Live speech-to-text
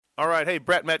All right. Hey,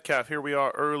 Brett Metcalfe, here we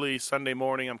are early Sunday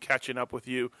morning. I'm catching up with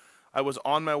you. I was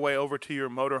on my way over to your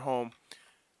motorhome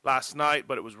last night,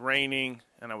 but it was raining,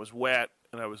 and I was wet,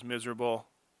 and I was miserable,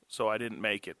 so I didn't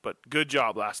make it. But good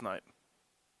job last night.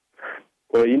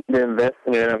 Well, you need to invest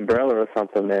in an umbrella or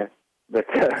something there. But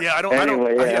yeah, I don't have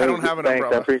an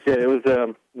umbrella. I appreciate it. It was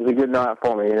a good night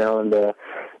for me, and it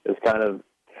was kind of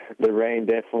the rain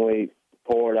definitely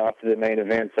poured after the main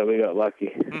event, so we got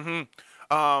lucky. Mm-hmm.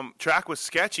 Track was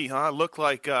sketchy, huh? It looked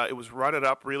like it was rutted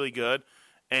up really good,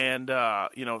 and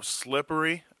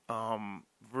slippery.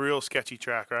 Real sketchy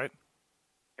track, right?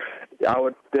 I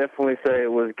would definitely say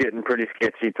it was getting pretty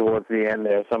sketchy towards the end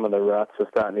there. Some of the ruts were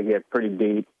starting to get pretty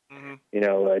deep. Mm-hmm.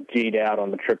 G'd out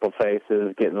on the triple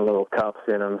faces, getting little cuffs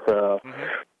in them. So,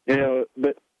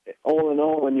 but all in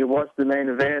all, when you watch the main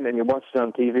event and you watch it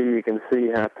on TV, you can see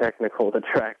how technical the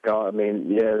track got. I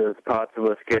mean, there's parts that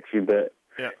were sketchy, but,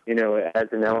 it adds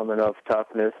an element of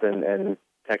toughness and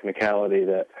technicality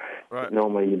that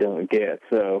normally you don't get.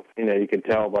 So, you can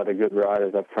tell by the good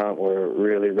riders up front were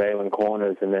really railing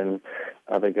corners, and then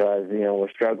other guys, were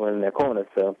struggling in their corners.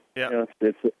 So,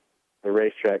 it's a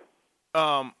racetrack.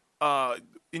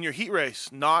 In your heat race,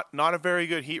 not a very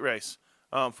good heat race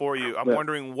for you. I'm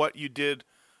wondering what you did,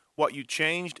 what you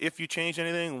changed, if you changed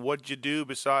anything. What did you do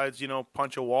besides,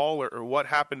 punch a wall, or what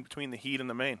happened between the heat and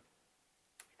the main?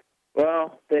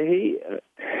 Well, the heat,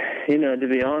 to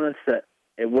be honest,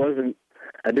 it wasn't.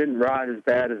 I didn't ride as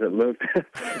bad as it looked,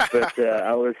 but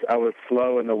I was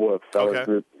slow in the whoops. I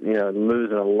was,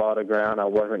 losing a lot of ground. I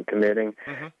wasn't committing,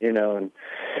 and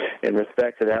in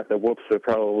respect to that, the whoops were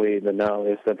probably the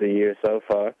gnarliest of the year so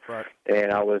far. Right.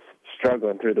 And I was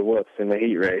struggling through the whoops in the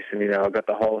heat race, and I got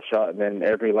the whole shot, and then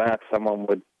every lap someone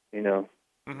would,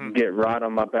 get right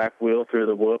on my back wheel through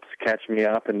the whoops, catch me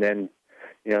up, and then,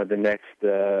 the next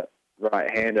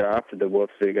right-hander after the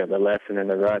whoops, so you got the left and then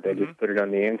the right, they just put it on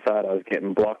the inside. I was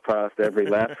getting blocked past every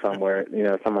lap somewhere.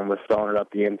 Someone was throwing it up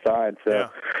the inside. So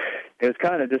it was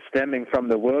kind of just stemming from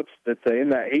the whoops. But in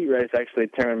that heat race, I actually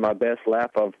turned my best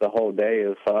lap of the whole day. It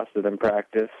was faster than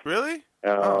practice. Really?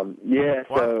 Yeah,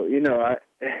 wow. So,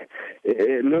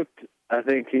 it looked, I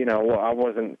think, I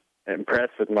wasn't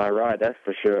impressed with my ride, that's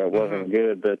for sure. It wasn't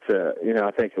good, but,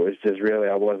 I think it was just really,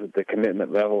 the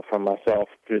commitment level from myself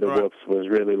through the whoops was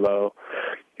really low,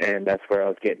 and that's where I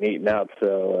was getting eaten up.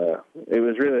 So it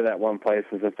was really that one place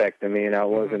was affecting me, and I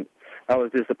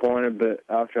was disappointed, but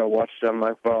after I watched it, I'm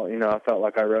like, well, I felt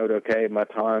like I rode okay. My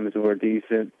times were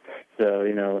decent. So,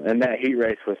 and that heat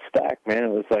race was stacked, man.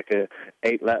 It was like a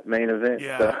 8-lap main event.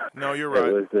 Yeah, so no, you're right.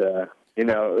 It was, it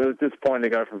was disappointing to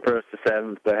go from first to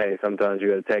seventh, but hey, sometimes you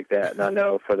got to take that. And I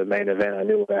know for the main event, I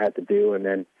knew what I had to do, and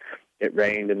then it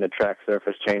rained and the track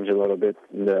surface changed a little bit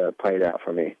and played out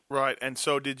for me. Right. And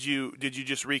so did you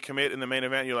just recommit in the main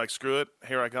event? You're like, screw it,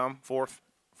 here I come, fourth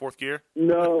gear?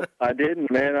 No, I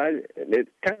didn't, man. It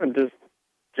kind of just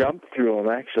jumped through them,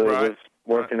 actually. Right. It was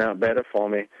working out better for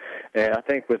me. And I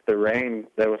think with the rain,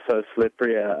 they were so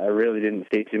slippery, I really didn't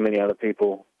see too many other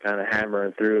people kind of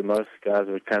hammering through. Most guys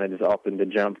were kind of just opting to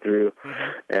jump through,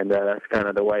 and that's kind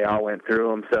of the way I went through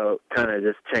them. So it kind of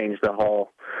just changed the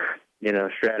whole,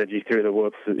 strategy through the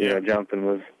whoops.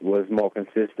 Jumping was more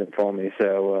consistent for me.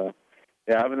 So,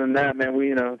 other than that, man,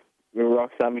 we were rock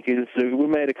solid. We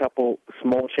made a couple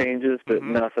small changes, but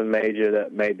nothing major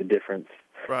that made the difference.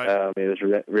 Right. It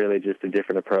was really just a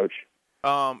different approach.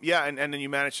 And then you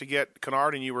managed to get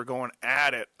Canard, and you were going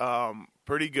at it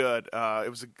pretty good.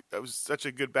 It was such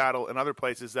a good battle in other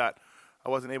places that I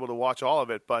wasn't able to watch all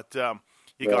of it, but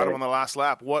you got him on the last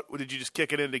lap. What did you just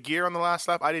kick it into gear on the last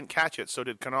lap? I didn't catch it. So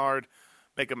did Canard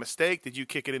make a mistake? Did you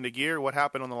kick it into gear? What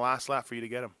happened on the last lap for you to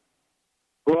get him?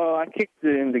 Well, I kicked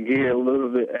it into gear a little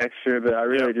bit extra, but I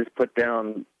really just put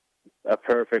down a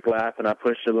perfect lap, and I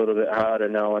pushed a little bit harder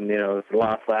knowing, it was the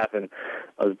last lap, and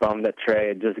I was bummed that Trey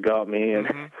had just got me, and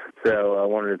so I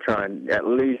wanted to try and at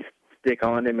least stick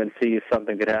on him and see if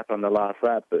something could happen on the last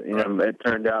lap. But, it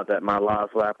turned out that my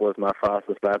last lap was my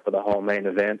fastest lap of the whole main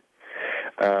event.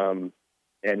 And,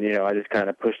 I just kind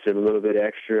of pushed it a little bit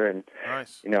extra, and,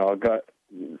 nice. I got,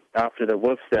 after the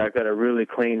whoops there, I got a really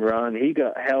clean run. He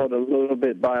got held a little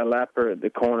bit by a lapper at the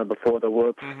corner before the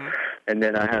whoops, and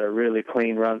then I had a really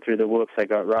clean run through the whoops. I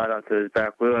got right onto his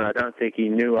back wheel, and I don't think he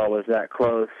knew I was that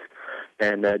close.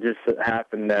 And just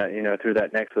happened that, through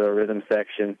that next little rhythm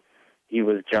section, he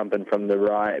was jumping from the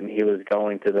right, and he was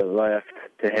going to the left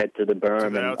to head to the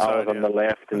berm, and I was on the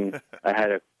left, and I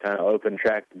had a kind of open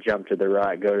track to jump to the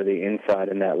right, go to the inside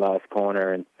in that last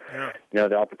corner, and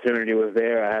the opportunity was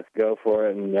there. I had to go for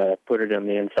it and put it on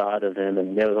the inside of him,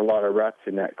 and there was a lot of ruts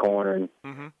in that corner, and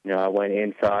I went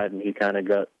inside, and he kind of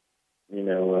got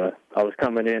I was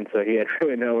coming in, so he had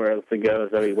really nowhere else to go,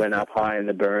 so he went up high in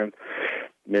the berm,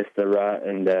 missed the rut,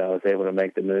 and I was able to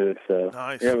make the move. So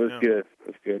nice. It was good. It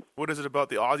was good. What is it about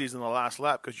the Aussies in the last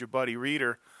lap? Because your buddy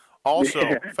Reeder also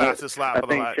fastest lap of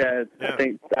the lap. I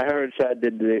think I heard Chad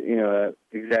did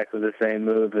exactly the same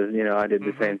move as I did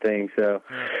the same thing. So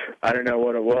I don't know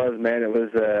what it was, man. It was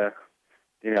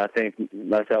I think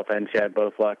myself and Chad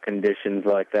both like conditions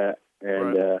like that,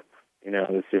 and it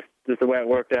was just the way it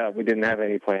worked out. We didn't have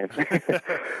any plans.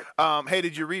 Hey,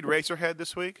 did you read Racerhead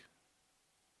this week?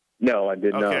 No, I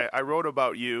did not. Okay, I wrote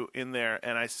about you in there,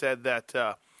 and I said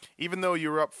that even though you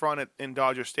were up front in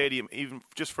Dodger Stadium, even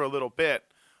just for a little bit,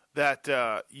 that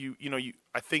I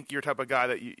think you're the type of guy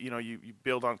that you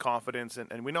build on confidence,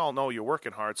 and we all know you're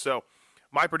working hard. So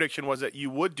my prediction was that you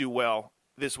would do well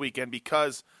this weekend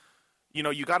because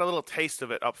you got a little taste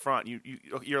of it up front.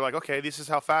 You're like, okay, this is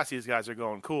how fast these guys are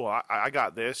going. Cool, I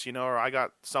got this, or I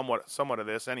got somewhat of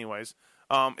this, anyways.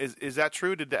 Is that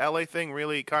true? Did the LA thing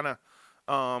really kind of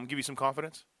give you some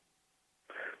confidence?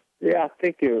 Yeah, I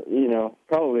think you're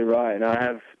probably right, and I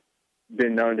have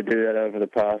been known to do that over the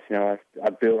past. I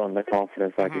built on the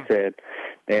confidence, like you said,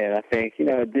 and I think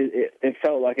it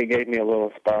felt like it gave me a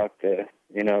little spark to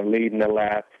leading the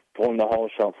lap, pulling the whole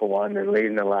shot for one, and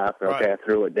leading the lap. Okay, I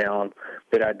threw it down,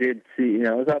 but I did see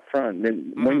it was up front. And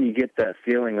then when you get that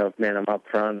feeling of I'm up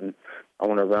front and I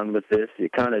want to run with this,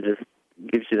 it kind of just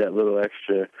gives you that little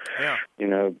extra,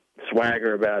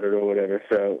 swagger about it or whatever.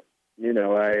 So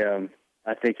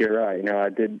I think you're right. I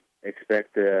did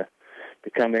expect to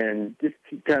come in and just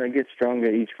kind of get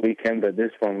stronger each weekend, but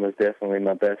this one was definitely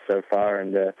my best so far,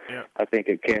 and I think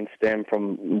it can stem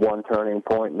from one turning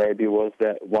point, maybe was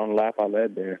that one lap I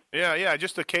led there. Yeah,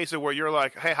 just a case of where you're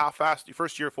like, hey, how fast, your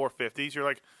first year 450s, you're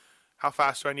like, how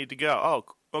fast do I need to go? Oh,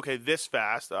 okay, this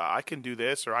fast, I can do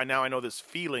this, or I know this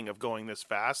feeling of going this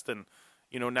fast, and,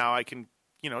 now I can,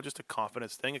 just a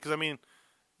confidence thing, because,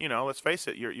 let's face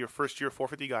it, you're first year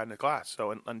 450 guy in the class.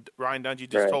 So, and Ryan Dungey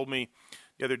just told me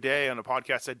the other day on a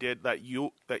podcast I did that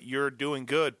you're doing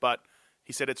good, but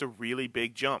he said it's a really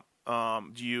big jump.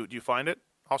 Do you find it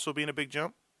also being a big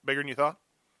jump, bigger than you thought?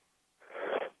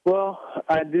 Well,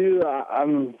 I do.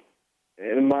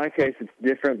 In my case, it's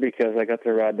different because I got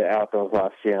to ride the outdoors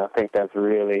last year, and I think that's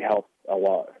really helped a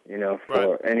lot,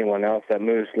 for anyone else that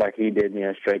moves like he did,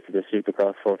 straight to the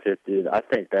Supercross 450. I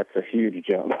think that's a huge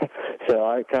jump. So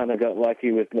I kind of got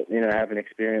lucky with, having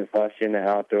experience last year in the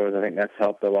outdoors. I think that's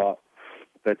helped a lot.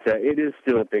 But it is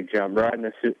still a big jump. Riding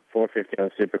a 450 on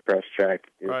a Supercross track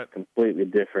is completely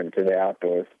different to the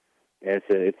outdoors.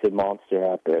 It's a monster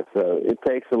out there. So it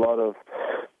takes a lot of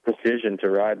precision to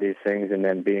ride these things and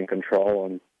then be in control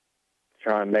and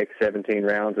try and make 17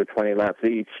 rounds or 20 laps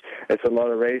each. It's a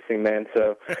lot of racing, man.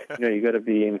 So, you got to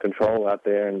be in control out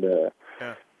there. And,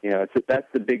 that's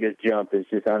the biggest jump is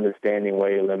just understanding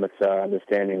where your limits are,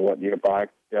 understanding what your bike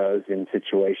does in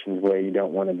situations where you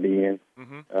don't want to be in.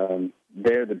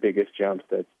 They're the biggest jumps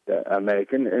that I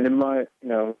make. And in my,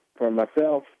 for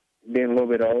myself, being a little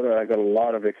bit older, I got a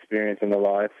lot of experience in the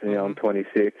life. I'm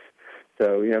 26.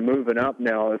 So, moving up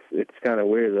now, it's kind of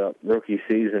weird. The rookie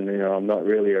season, I'm not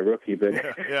really a rookie, but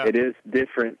it is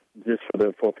different just for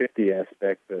the 450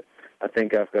 aspect. But I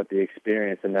think I've got the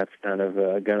experience, and that's kind of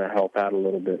going to help out a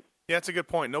little bit. Yeah, that's a good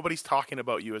point. Nobody's talking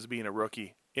about you as being a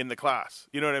rookie in the class.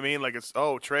 You know what I mean? Like it's,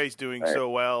 Trey's doing so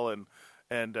well,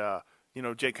 and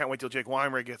Jake, can't wait till Jake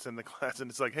Weimer gets in the class, and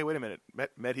it's like, hey, wait a minute,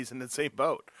 Meddy's in the same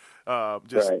boat. We're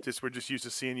just used to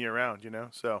seeing you around,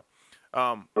 So,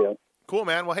 cool,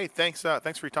 man. Well, hey, thanks for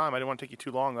your time. I didn't want to take you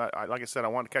too long. Like I said, I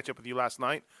wanted to catch up with you last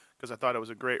night because I thought it was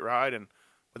a great ride,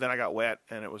 but then I got wet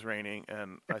and it was raining,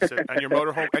 and I said, and your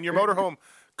motorhome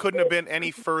couldn't have been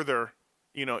any further.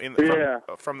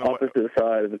 From the opposite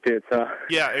side of the pits, huh?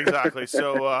 Yeah, exactly.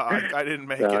 So I didn't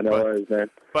make it. No worries, man.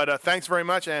 But thanks very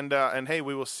much, and hey,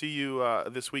 we will see you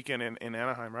this weekend in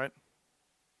Anaheim, right?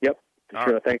 Yep,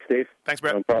 sure. Right. Thanks, Steve. Thanks,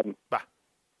 Brett. No problem. Bye.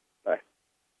 Bye.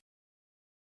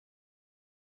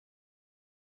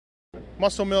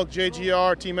 Muscle Milk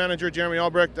JGR team manager Jeremy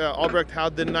Albrecht. Albrecht,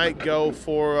 how'd the night go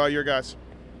for your guys?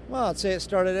 Well, I'd say it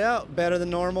started out better than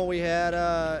normal. We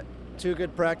had 2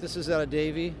 good practices out of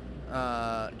Davey.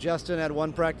 Justin had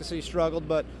 1 practice he struggled,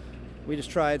 but we just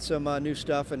tried some new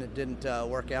stuff and it didn't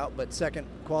work out. But second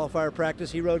qualifier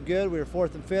practice, he rode good. We were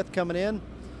 4th and 5th coming in,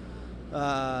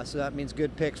 so that means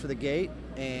good picks for the gate.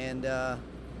 And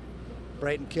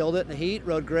Brayton killed it in the heat,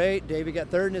 rode great. Davey got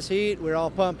 3rd in his heat. We were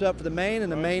all pumped up for the main,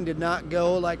 and the main did not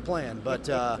go like planned. But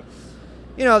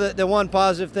the one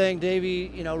positive thing,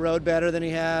 Davey, rode better than he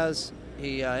has.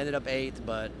 He ended up 8th,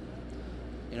 but.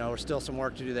 We're still some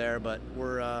work to do there, but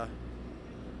we're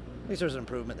at least there's an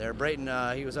improvement there.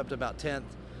 Brayton, he was up to about 10th,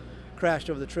 crashed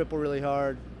over the triple really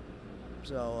hard.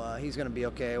 So he's going to be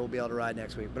okay. We'll be able to ride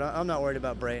next week. But I'm not worried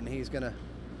about Brayton. He's going to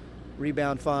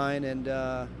rebound fine, and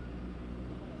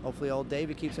hopefully old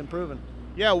Davey keeps improving.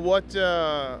 Yeah,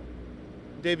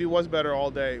 Davey was better all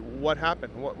day. What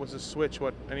happened? What was the switch?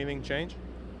 Anything change?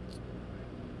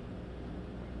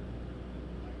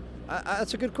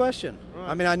 That's a good question.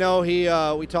 I mean, I know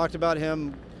we talked about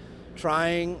him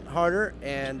trying harder,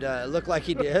 and it looked like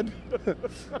he did.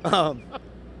 To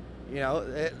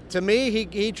me,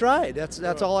 he tried.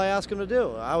 That's all I ask him to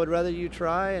do. I would rather you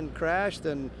try and crash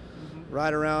than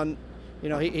ride around.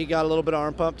 He got a little bit of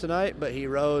arm pump tonight, but he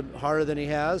rode harder than he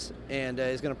has, and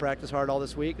he's going to practice hard all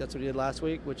this week. That's what he did last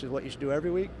week, which is what you should do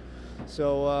every week.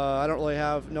 So I don't really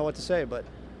know what to say, but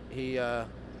he's going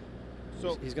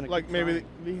to maybe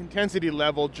the intensity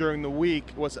level during the week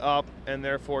was up and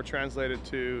therefore translated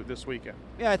to this weekend.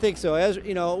 Yeah, I think so.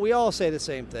 We all say the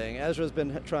same thing. Ezra's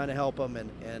been trying to help him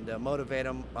and motivate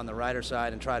him on the rider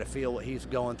side and try to feel what he's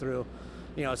going through.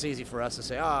 It's easy for us to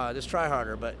say, just try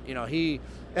harder. But,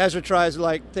 Ezra tries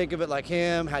to, think of it like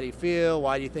him. How do you feel?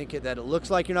 Why do you think that it looks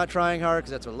like you're not trying hard?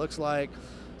 Because that's what it looks like.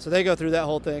 So they go through that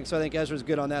whole thing. So I think Ezra's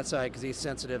good on that side because he's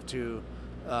sensitive to,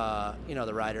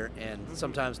 the rider. And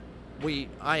sometimes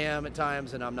I am at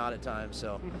times and I'm not at times.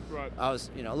 So right. I was,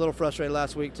 a little frustrated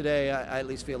last week. Today, I at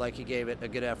least feel like he gave it a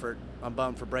good effort. I'm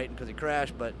bummed for Brayton because he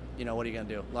crashed. But, what are you going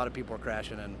to do? A lot of people are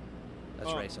crashing and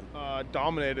that's racing.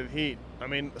 Dominated heat. I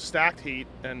mean, stacked heat,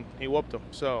 and he whooped them.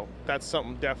 So that's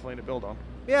something definitely to build on.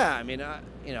 Yeah, I mean,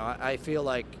 I feel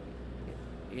like,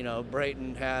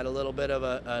 Brayton had a little bit of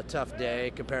a tough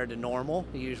day compared to normal.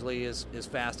 He usually is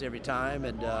fast every time,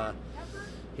 and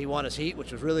he won his heat,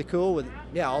 which was really cool with,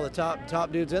 all the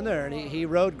top dudes in there, and he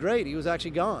rode great. He was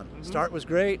actually gone. Start was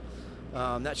great.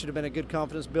 That should have been a good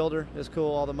confidence builder. It's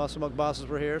cool. All the Muscle Milk bosses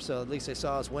were here, so at least they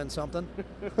saw us win something.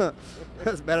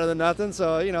 That's better than nothing.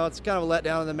 So, it's kind of a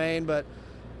letdown in the main, but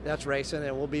that's racing,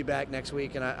 and we'll be back next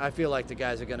week, and I feel like the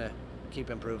guys are going to keep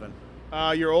improving.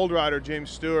 Your old rider, James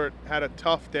Stewart, had a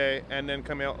tough day and then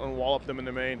come out and walloped them in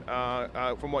the main.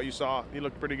 From what you saw, he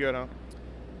looked pretty good, huh?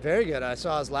 Very good. I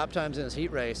saw his lap times in his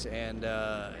heat race, and,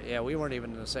 we weren't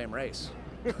even in the same race.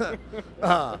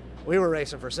 We were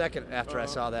racing for second after I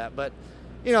saw that. But,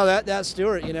 that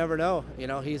Stewart, you never know.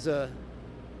 He's a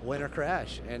winner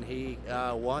crash, and he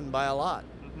won by a lot.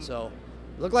 So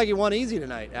it looked like he won easy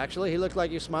tonight, actually. He looked like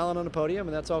he was smiling on the podium,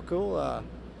 and that's all cool.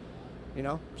 It's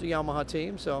a Yamaha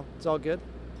team, so it's all good.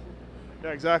 Yeah,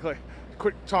 exactly.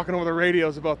 Quit talking over the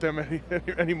radios about them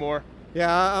anymore.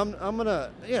 Yeah, I'm going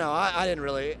to, I didn't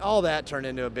really, all that turned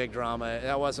into a big drama.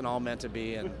 That wasn't all meant to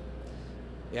be, and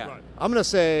yeah. Right. I'm going to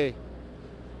say,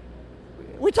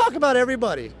 we talk about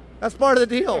everybody. That's part of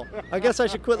the deal. I guess I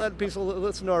should quit letting people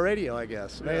listen to our radio, I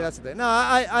guess. Maybe that's the thing. No,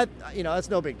 I it's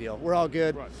no big deal. We're all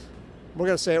good. Right. We're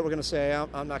going to say what we're going to say.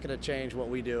 I'm not going to change what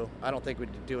we do. I don't think we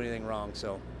do anything wrong,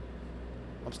 so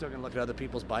I'm still going to look at other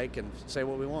people's bike and say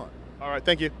what we want. All right,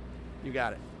 thank you. You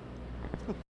got it.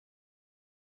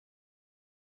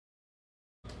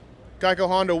 Geico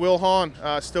Honda, Wil Hahn,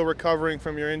 still recovering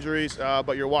from your injuries,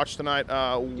 but your watch tonight.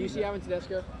 Do you see Ivan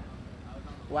Tedesco?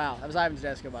 Wow, that was Ivan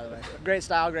Tedesco, by the way. Great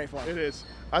style, great form. It is.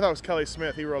 I thought it was Kelly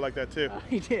Smith. He rode like that, too.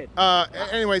 He did.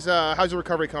 Anyways, how's your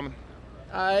recovery coming?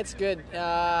 It's good.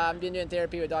 I've been doing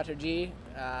therapy with Dr. G,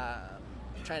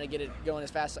 trying to get it going as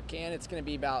fast as I can. It's going to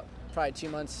be about probably 2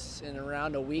 months and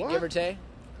around a week, give or take,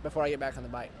 before I get back on the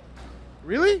bike.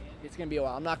 Really? It's going to be a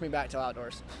while. I'm not going to be back till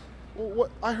outdoors. Well,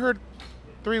 what I heard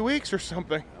 3 weeks or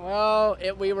something. Well,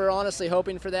 we were honestly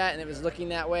hoping for that, and it was looking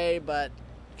that way, but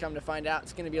come to find out,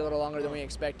 it's going to be a little longer than we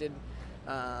expected.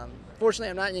 Fortunately,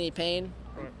 I'm not in any pain,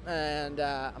 and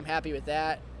I'm happy with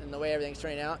that and the way everything's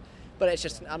turning out. But it's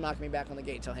just I'm not going to be back on the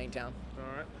gate until Hangtown.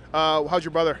 All right. How's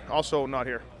your brother? Also not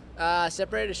here.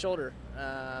 Separated his shoulder.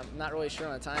 I'm not really sure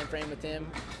on the time frame with him.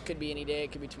 Could be any day.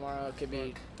 It could be tomorrow. It could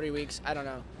be 3 weeks. I don't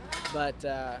know. But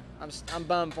I'm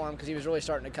bummed for him because he was really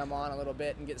starting to come on a little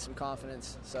bit and get some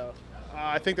confidence. So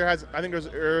I think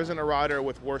there isn't a rider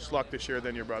with worse luck this year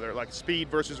than your brother, like speed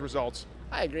versus results.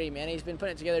 I agree, man. He's been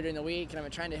putting it together during the week, and I've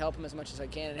been trying to help him as much as I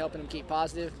can and helping him keep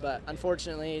positive. But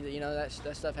unfortunately,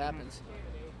 that stuff happens.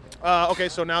 Okay,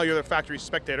 so now you're the factory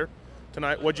spectator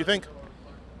tonight. What'd you think?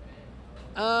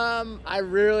 I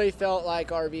really felt like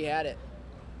RV had it.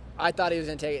 I thought he was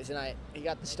going to take it tonight. He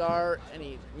got the start, and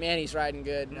he's riding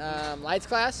good. Lights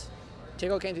class,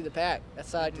 Tickle came through the pack.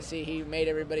 That's what I like to see. He made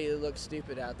everybody look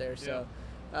stupid out there. So,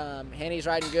 Hanny's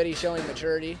riding good. He's showing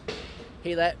maturity.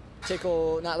 He let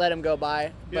Tickle not let him go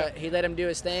by, but he let him do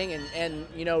his thing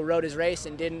and rode his race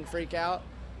and didn't freak out.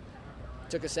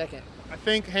 took a second. I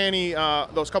think Haney,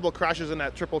 those couple of crashes in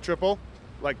that triple,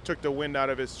 like took the wind out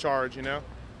of his charge, you know?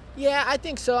 Yeah, I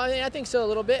think so. I mean, I think so a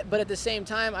little bit, but at the same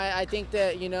time, I think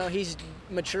that, you know, he's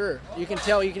mature. You can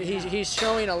tell he's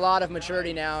showing a lot of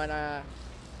maturity now, and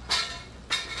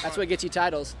that's what gets you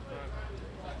titles.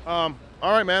 All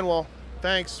right, man. Well,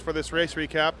 thanks for this race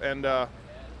recap, and I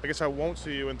guess I won't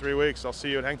see you in 3 weeks. I'll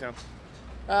see you at Hangtown.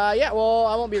 Yeah, well,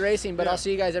 I won't be racing, but Yeah. I'll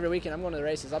see you guys every weekend. I'm going to the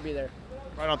races. I'll be there.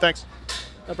 Right on. Thanks.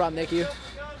 No problem. Thank you.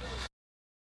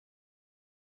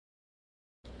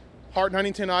 Hart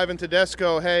Huntington, Ivan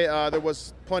Tedesco. Hey, there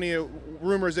was plenty of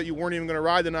rumors that you weren't even going to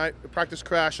ride tonight. The practice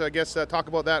crash, I guess. Talk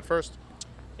about that first.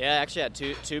 Yeah, I actually had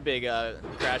two big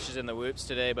crashes in the whoops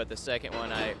today, but the second one,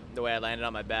 the way I landed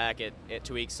on my back, it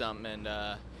tweaked something, and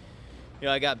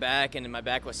I got back, and my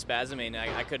back was spasming.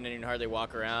 I couldn't even hardly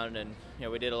walk around, and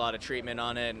we did a lot of treatment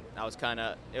on it. And it was kind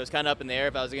of up in the air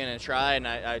if I was going to try, and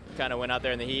I kind of went out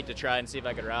there in the heat to try and see if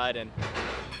I could ride, and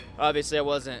obviously I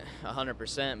wasn't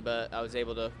 100%, but I was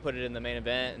able to put it in the main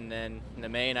event, and then in the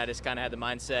main I just kind of had the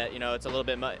mindset, it's a little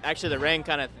bit actually the rain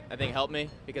kind of I think helped me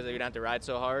because I didn't have to ride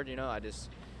so hard.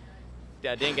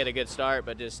 I didn't get a good start,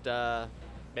 but just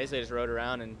basically just rode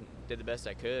around and did the best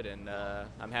I could, and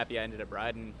I'm happy I ended up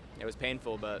riding. It was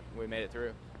painful, but we made it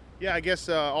through. Yeah, I guess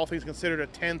all things considered, a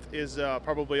 10th is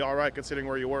probably all right considering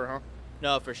where you were, huh?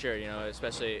 No, for sure.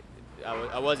 Especially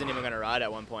I wasn't even going to ride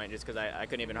at one point just because I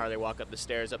couldn't even hardly walk up the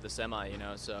stairs up the semi,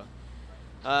 so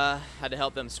had to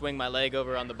help them swing my leg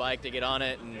over on the bike to get on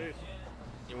it, and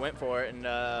you went for it, and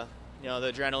the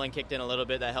adrenaline kicked in a little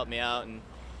bit. That helped me out, and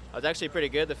I was actually pretty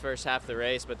good the first half of the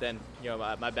race, but then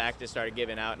my back just started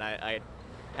giving out, and I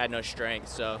had no strength.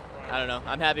 So I don't know.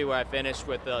 I'm happy where I finished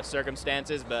with the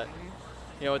circumstances, but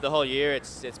with the whole year,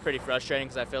 it's pretty frustrating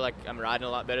because I feel like I'm riding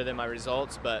a lot better than my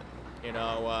results, but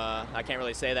I can't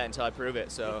really say that until I prove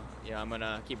it. So I'm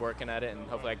gonna keep working at it, and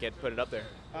hopefully I can put it up there.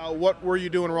 What were you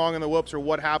doing wrong in the whoops, or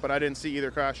what happened? I didn't see either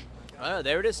crash.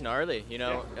 They were just gnarly.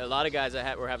 A lot of guys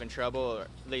were having trouble, or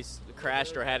at least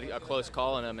crashed or had a close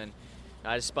call in them, and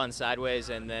I just spun sideways,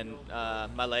 and then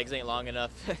my legs ain't long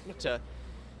enough to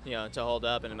hold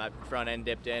up, and my front end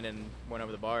dipped in and went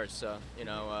over the bars. So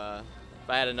if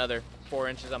I had another 4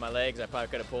 inches on my legs, I probably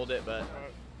could have pulled it, but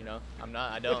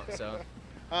I don't. So.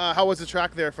 How was the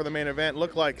track there for the main event?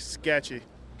 Looked like sketchy.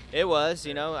 It was,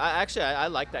 I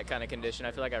like that kind of condition.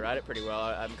 I feel like I ride it pretty well.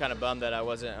 I'm kind of bummed that I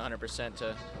wasn't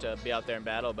 100% to be out there in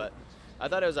battle, but I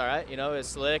thought it was all right. It was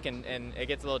slick, and it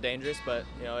gets a little dangerous, but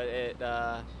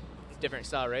it's different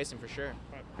style racing for sure.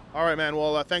 All right, man.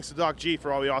 Well, thanks to Doc G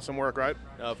for all the awesome work, right?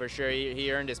 No, for sure.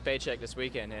 He earned his paycheck this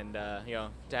weekend, and to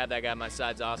have that guy on my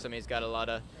side's awesome. He's got a lot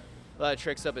of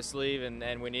tricks up his sleeve,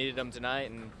 and we needed him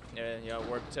tonight, and it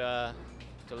worked to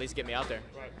at least get me out there.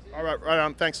 All right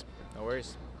on. Thanks. No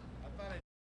worries.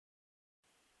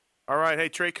 All right. Hey,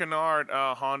 Trey Canard,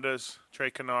 Honda's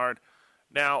Trey Canard.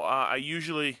 Now, I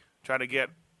usually try to get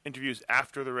interviews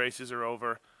after the races are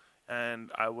over, and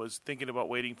I was thinking about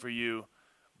waiting for you,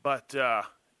 but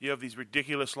you have these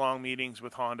ridiculous long meetings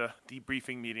with Honda,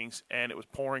 debriefing meetings, and it was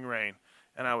pouring rain,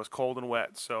 and I was cold and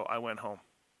wet, so I went home.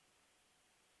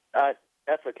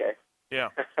 That's okay. Yeah.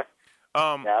 Yeah,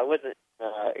 I wasn't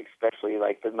especially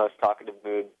the most talkative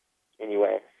mood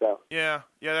anyway. So. Yeah,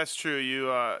 that's true.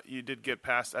 You did get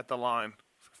passed at the line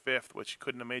for fifth, which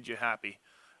couldn't have made you happy.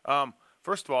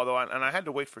 First of all, though, and I had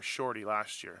to wait for Shorty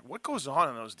last year. What goes on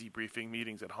in those debriefing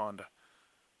meetings at Honda?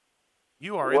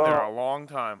 You are in there a long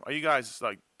time. Are you guys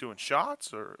doing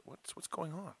shots, or what's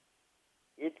going on?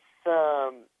 It's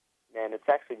man, it's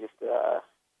actually just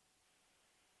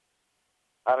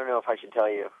I don't know if I should tell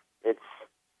you.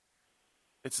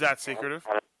 It's that secretive?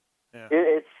 Yeah.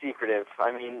 It's secretive.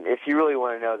 I mean, if you really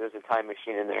want to know, there's a time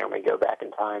machine in there, and we go back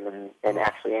in time and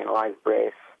actually analyze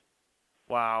brace.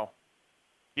 Wow.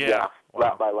 Yeah. Wow.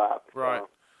 Lap by lap. Right. So.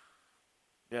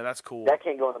 Yeah, that's cool. That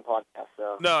can't go on the podcast,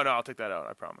 so. No, I'll take that out.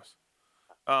 I promise.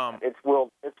 It's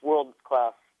world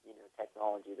class,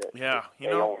 technology that they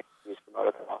only use for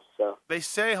motocross. So they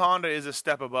say Honda is a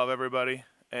step above everybody,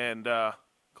 and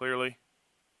clearly,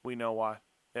 we know why.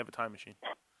 They have a time machine.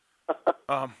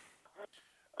 So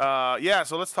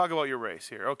let's talk about your race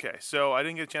here. Okay, so I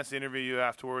didn't get a chance to interview you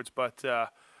afterwards, but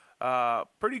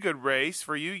pretty good race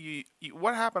for you. You.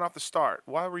 What happened off the start?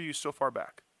 Why were you so far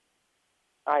back?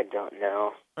 I don't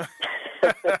know.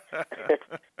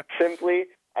 Simply,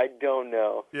 I don't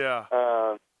know. Yeah.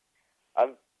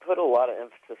 I've put a lot of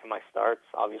emphasis on my starts,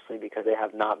 obviously, because they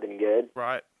have not been good.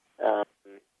 Right. So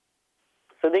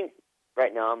I think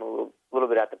right now I'm a little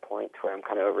bit at the point where I'm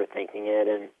kind of overthinking it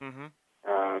and,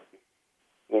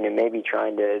 maybe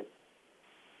trying to,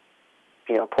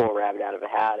 pull a rabbit out of a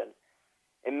hat. And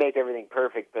and make everything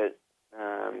perfect. But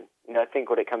I think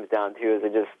what it comes down to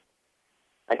is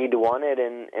I need to want it,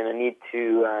 and I need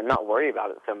to not worry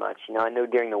about it so much. I know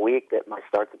during the week that my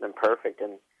starts have been perfect,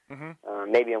 and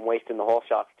maybe I'm wasting the whole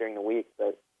shots during the week,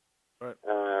 but right.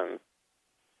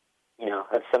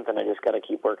 That's something I just got to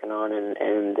keep working on,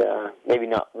 and maybe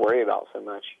not worry about so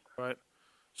much. Right.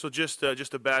 So just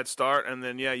a bad start, and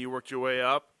then you worked your way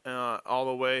up all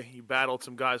the way. You battled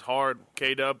some guys hard.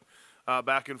 K-Dub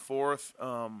back and forth.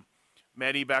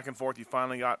 Mehdi back and forth. You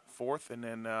finally got fourth, and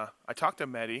then I talked to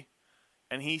Mehdi,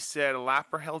 and he said a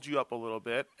lapper held you up a little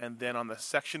bit, and then on the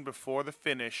section before the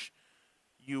finish,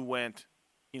 you went,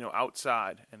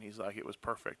 outside, and he's like, it was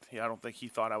perfect. I don't think he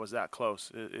thought I was that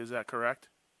close. Is that correct?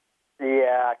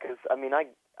 Yeah, because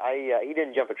he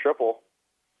didn't jump a triple,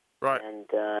 right? And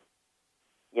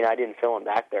I didn't fill him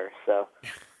back there, so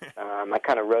I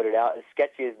kind of wrote it out. As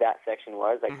sketchy as that section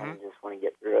was, I kind of just want to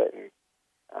get through it,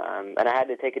 and I had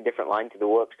to take a different line to the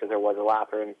whoops because there was a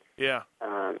lapper, and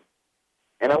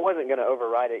and I wasn't going to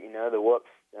override it, the whoops,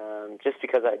 just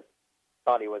because I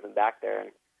thought he wasn't back there,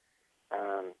 and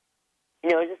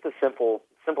it was just a simple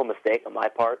mistake on my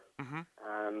part,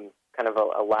 kind of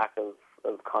a lack of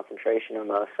concentration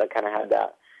almost. I kind of had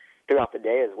that throughout the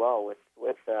day as well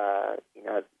with a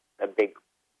big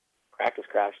practice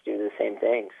crash due to the same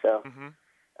thing. So,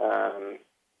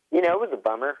 it was a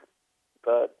bummer,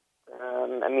 but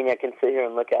I can sit here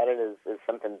and look at it as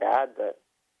something bad, but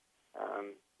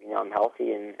I'm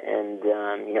healthy and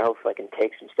hopefully I can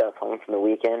take some stuff home from the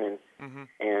weekend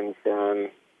and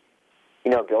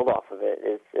build off of it.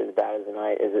 It's as bad as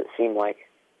it seemed like.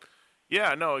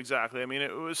 Yeah, no, exactly.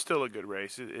 It was still a good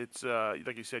race. It's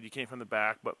like you said, you came from the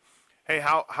back, but hey,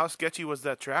 how sketchy was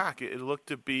that track? It looked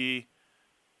to be,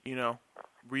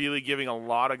 really giving a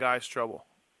lot of guys trouble.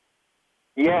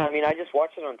 Yeah, I just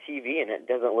watched it on TV, and it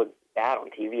doesn't look bad on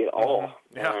TV at all.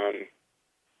 Yeah.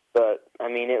 But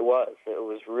it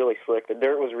was really slick. The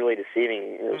dirt was really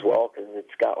deceiving as well because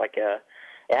it's got it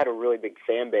had a really big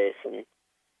fan base, and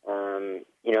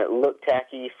it looked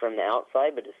tacky from the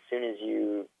outside, but as soon as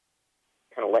you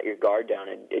kind of let your guard down,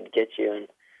 it'd get you,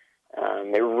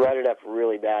 and they rutted up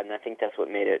really bad, and I think that's what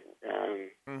made it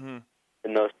the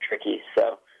most tricky.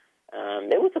 So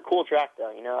it was a cool track,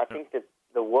 though. I think that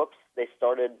the whoops, they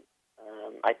started,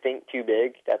 I think, too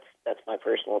big. That's my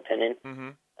personal opinion.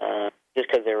 Just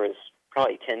because there was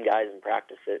probably 10 guys in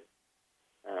practice that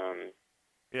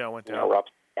went down.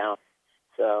 Erupted down.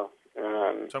 So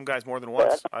some guys more than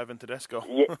once. Ivan Tedesco.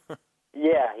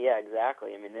 yeah,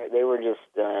 exactly. They were just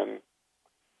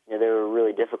they were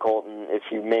really difficult, and if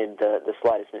you made the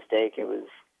slightest mistake, it was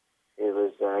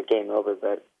game over.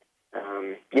 But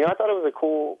I thought it was a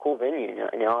cool venue.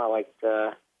 I liked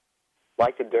the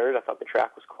dirt. I thought the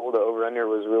track was cool. The over/under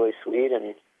was really sweet,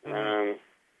 and it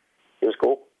was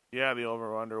cool. Yeah, the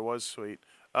over/under was sweet.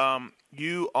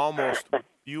 You almost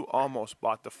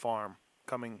bought the farm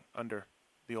coming under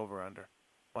the over/under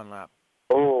one lap.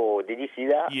 Oh, did you see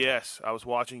that? Yes, I was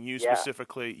watching you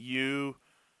specifically. It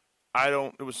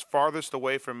was farthest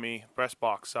away from me, press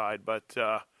box side, but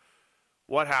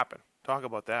what happened? Talk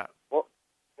about that. Well,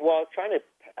 I was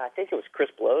I think it was Chris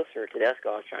Blows or Tedesco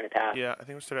I was trying to pass. Yeah, I think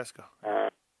it was Tedesco.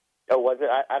 Was it?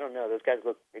 I don't know. Those guys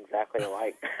look exactly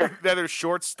alike. They're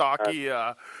short, stocky.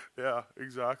 Yeah,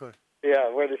 exactly. Yeah,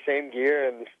 wear the same gear,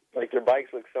 and their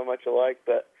bikes look so much alike.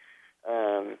 But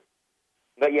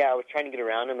yeah, I was trying to get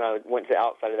around him. I went to the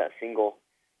outside of that single,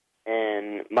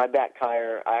 and my back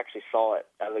tire, I actually saw it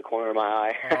out of the corner of my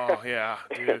eye. Oh, yeah,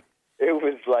 dude. It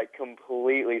was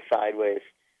completely sideways.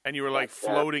 And you were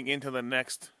floating into the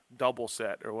next double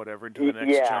set or whatever, into the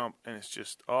next jump, and it's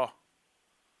just,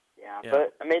 Yeah,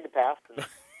 but I made the pass.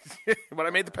 But I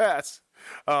made the pass.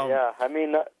 That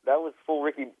was full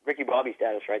Ricky Bobby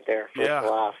status right there, first to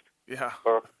last. Yeah.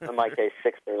 Or in my case,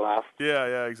 sixth or last.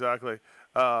 Yeah, exactly.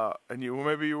 And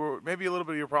maybe a little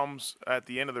bit of your problems at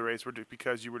the end of the race were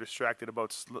because you were distracted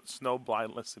about snow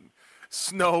blindness and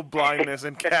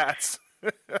cats.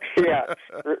 Yeah,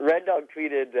 Red Dog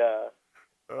tweeted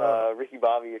Ricky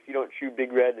Bobby, "If you don't chew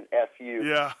Big Red, then F you."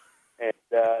 Yeah. And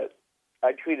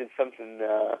I tweeted something.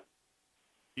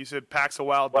 You said packs of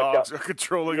wild dogs are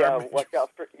controlling our major. Watch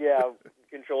out for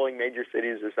controlling major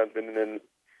cities or something, and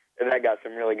I got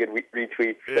some really good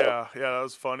retweets. So. Yeah, that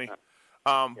was funny.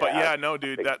 But no,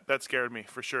 dude, that scared me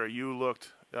for sure. You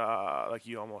looked like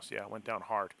you almost went down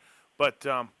hard. But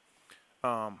so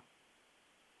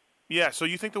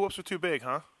you think the whoops were too big,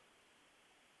 huh?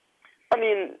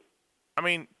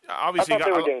 Obviously,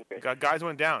 guys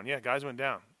went down. Yeah, guys went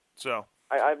down. So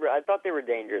I thought they were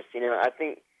dangerous. I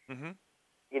think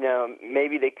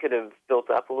maybe they could have built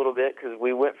up a little bit because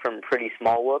we went from pretty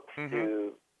small whoops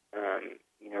to,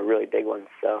 really big ones.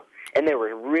 So, and they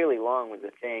were really long was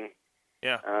the thing.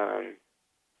 Yeah.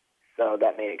 So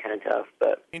that made it kind of tough.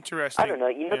 But interesting. I don't know.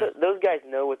 Those guys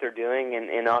know what they're doing,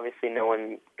 and obviously no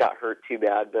one got hurt too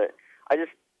bad. But I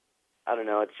don't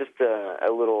know. It's just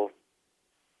a little.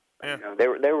 Yeah. They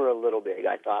were a little big,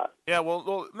 I thought. Yeah.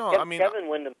 Well, no. Kevin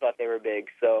Windham thought they were big,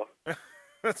 so.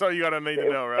 That's all you got to need to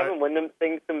know, right? Kevin Windham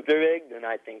thinks they're big, then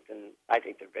I think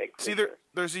they're big. See,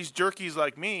 there's these jerkies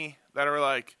like me that are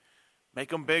like, make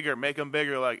them bigger,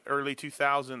 like early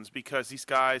 2000s, because these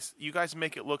guys, you guys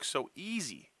make it look so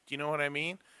easy. Do you know what I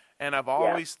mean? And I've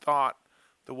always thought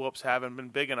the whoops haven't been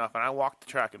big enough. And I walked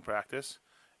the track in practice,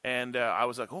 and I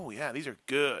was like, oh, yeah, these are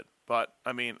good. But,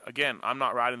 I mean, again, I'm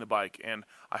not riding the bike, and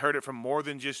I heard it from more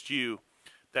than just you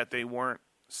that they weren't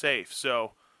safe.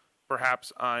 So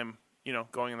perhaps I'm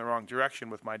going in the wrong direction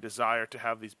with my desire to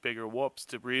have these bigger whoops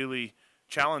to really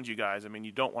challenge you guys. I mean,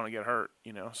 you don't want to get hurt,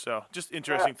 So just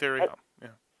interesting theory.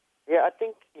 Yeah, I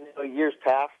think, years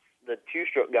past, the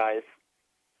two-stroke guys,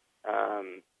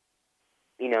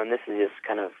 and this is just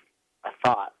kind of a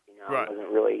thought. Right. I wasn't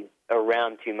really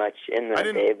around too much in that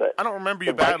day, but I don't remember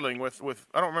you battling with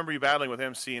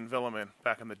MC and Villeman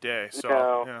back in the day.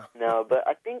 So no, but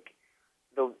I think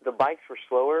the bikes were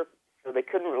slower, so they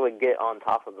couldn't really get on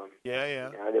top of them. Yeah.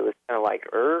 It was kind of like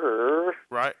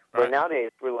Right. But nowadays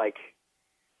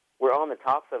we're on the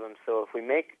tops of them, so if we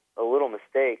make a little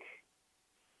mistake,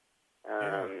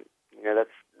 that's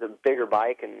the bigger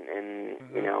bike, and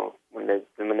when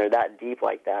they're that deep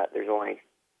like that, there's only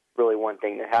really one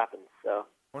thing that happens. So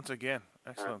once again,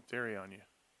 excellent theory on you.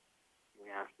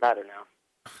 Yeah, I don't know.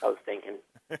 I was thinking.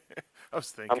 I'm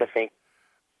a think.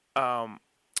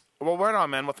 Well, right on,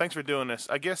 man. Well, thanks for doing this.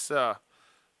 I guess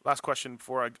last question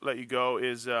before I let you go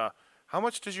is how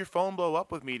much does your phone blow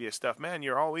up with media stuff, man?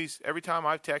 You're always, every time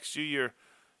I text you,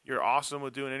 you're awesome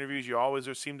with doing interviews. You always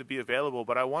seem to be available.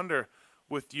 But I wonder,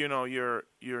 with your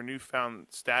newfound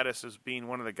status as being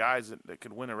one of the guys that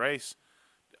could win a race,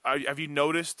 have you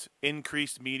noticed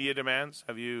increased media demands?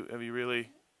 Have you really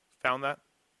found that?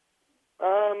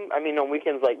 I mean, on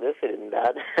weekends like this, it isn't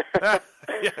bad.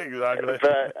 Yeah, exactly.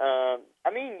 But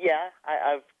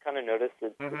I've kind of noticed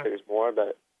that there's more,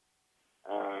 but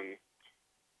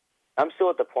I'm still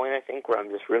at the point, I think, where I'm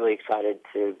just really excited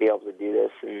to be able to do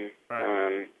this, and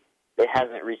it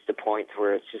hasn't reached a point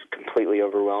where it's just completely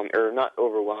overwhelming, or not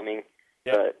overwhelming,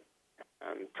 but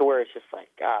to where it's just like,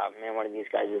 God, man, why did these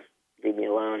guys just leave me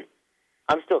alone?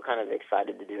 I'm still kind of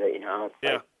excited to do it, It's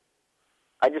like,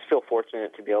 I just feel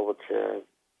fortunate to be able to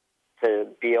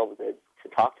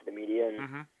talk to the media,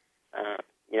 and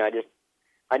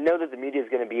I know that the media is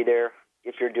going to be there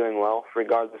if you're doing well,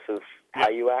 regardless of how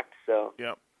you act. So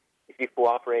if you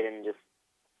cooperate and just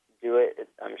do it,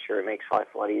 I'm sure it makes life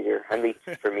a lot easier. At least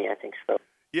for me, I think so.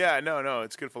 Yeah, no,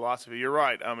 it's good philosophy. You're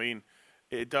right. I mean,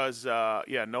 it does.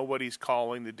 Nobody's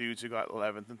calling the dudes who got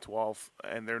 11th and 12th,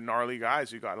 and they're gnarly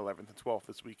guys who got 11th and 12th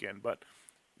this weekend. But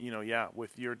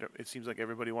with it seems like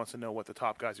everybody wants to know what the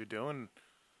top guys are doing,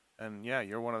 and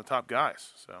you're one of the top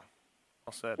guys. So,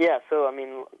 all said. Yeah. So I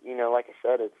mean, like I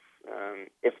said, it's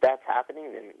if that's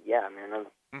happening, then man,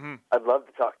 I'd love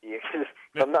to talk to you. Because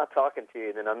if I'm not talking to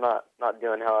you, then I'm not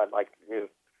doing how I'd like to do.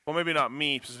 Well, maybe not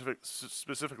me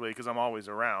specifically, because I'm always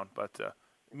around, but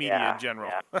media in general.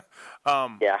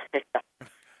 Yeah.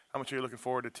 How much are you looking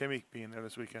forward to Timmy being there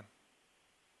this weekend?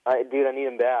 Dude, I need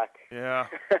him back. Yeah,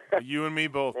 you and me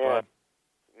both, bud.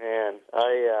 Man,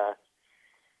 I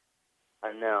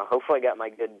know. Hopefully, I got my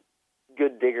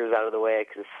good diggers out of the way,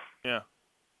 because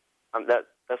that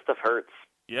stuff hurts.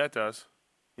 Yeah, it does.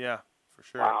 Yeah, for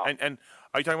sure. Wow. And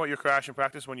are you talking about your crash in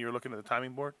practice when you were looking at the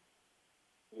timing board?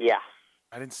 Yeah.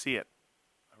 I didn't see it.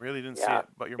 I really didn't see it,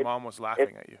 but your mom was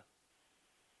laughing at you.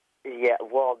 Yeah,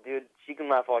 well, dude, she can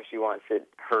laugh all she wants. It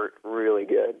hurt really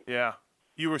good. Yeah.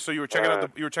 You were checking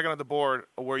out the board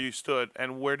where you stood,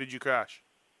 and where did you crash?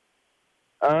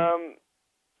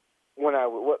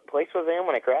 What place was I in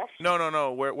when I crashed?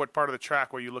 No. What part of the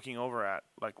track were you looking over at?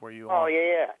 Like where you? Oh,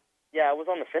 yeah. I was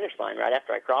on the finish line right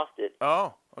after I crossed it.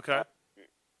 Oh, okay.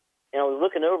 And I was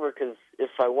looking over because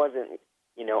if I wasn't,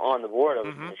 on the board, I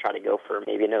was going to try to go for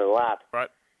maybe another lap. Right.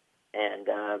 And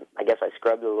I guess I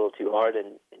scrubbed it a little too hard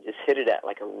and just hit it at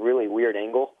like a really weird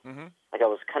angle. Mm-hmm. Like I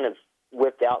was kind of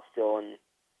whipped out still, and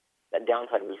that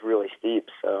downside was really steep.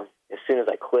 So as soon as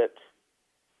I clipped,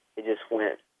 it just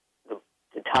went.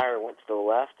 The tire went to the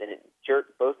left, and it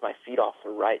jerked both my feet off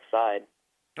the right side.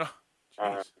 Oh,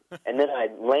 and then I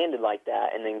landed like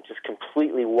that, and then just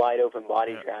completely wide open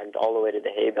body dragged all the way to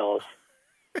the hay bales.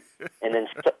 and then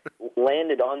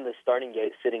landed on the starting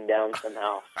gate sitting down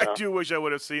somehow. So. I do wish I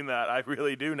would have seen that. I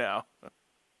really do now.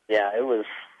 Yeah, it was.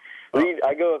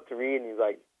 I go up to Reed, and he's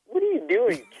like, "What are you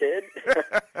doing, kid?"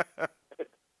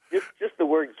 just the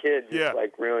word "kid" just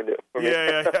like ruined it for me.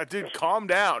 Yeah, dude, calm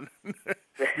down.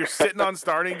 You're sitting on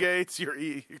starting gates.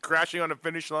 You're crashing on a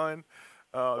finish line.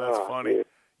 Oh, that's funny. Dude.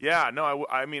 Yeah, no,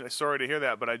 I mean, sorry to hear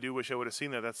that, but I do wish I would have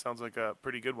seen that. That sounds like a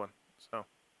pretty good one. So.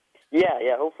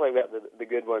 Yeah. Hopefully, I got the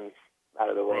good ones out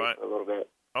of the way for a little bit.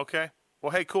 Okay.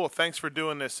 Well, hey, cool. Thanks for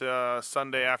doing this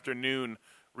Sunday afternoon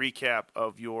recap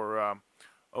of your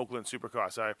Oakland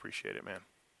Supercross. I appreciate it, man.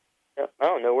 Yeah.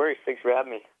 Oh, no worries. Thanks for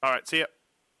having me. All right. See ya.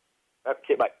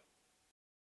 Okay, bye.